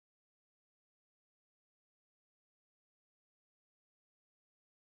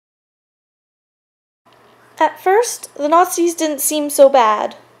At first, the Nazis didn't seem so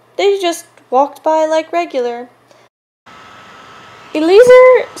bad. They just walked by like regular.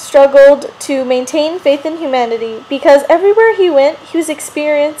 Eliezer struggled to maintain faith in humanity because everywhere he went, he was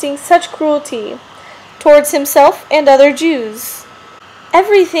experiencing such cruelty towards himself and other Jews.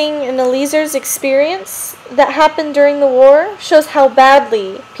 Everything in Eliezer's experience that happened during the war shows how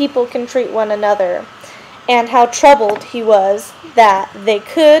badly people can treat one another, and how troubled he was that they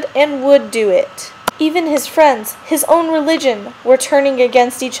could and would do it. Even his friends, his own religion, were turning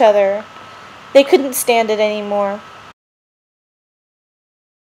against each other. They couldn't stand it anymore.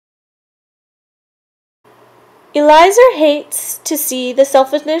 Eliezer hates to see the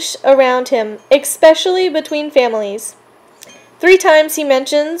selfishness around him, especially between families. 3 times he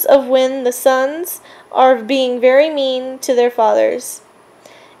mentions of when the sons are being very mean to their fathers.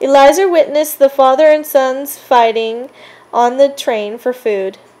 Eliezer witnessed the father and sons fighting on the train for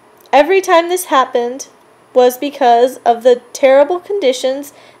food. Every time this happened was because of the terrible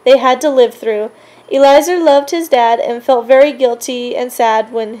conditions they had to live through. Eliezer loved his dad and felt very guilty and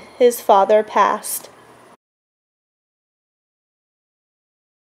sad when his father passed.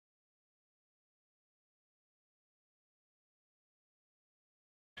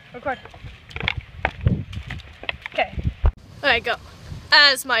 Record. Okay. Alright, go.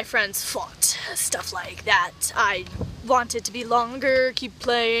 As my friends fought, stuff like that, I want it to be longer, keep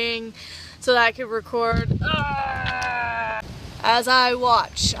playing, so that I could record. As I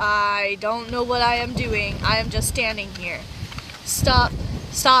watch, I don't know what I am doing, I am just standing here. Stop,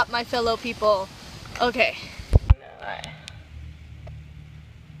 my fellow people. Okay.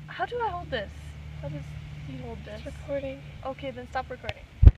 How do I hold this? How does he hold this? It's recording. Okay, then stop recording.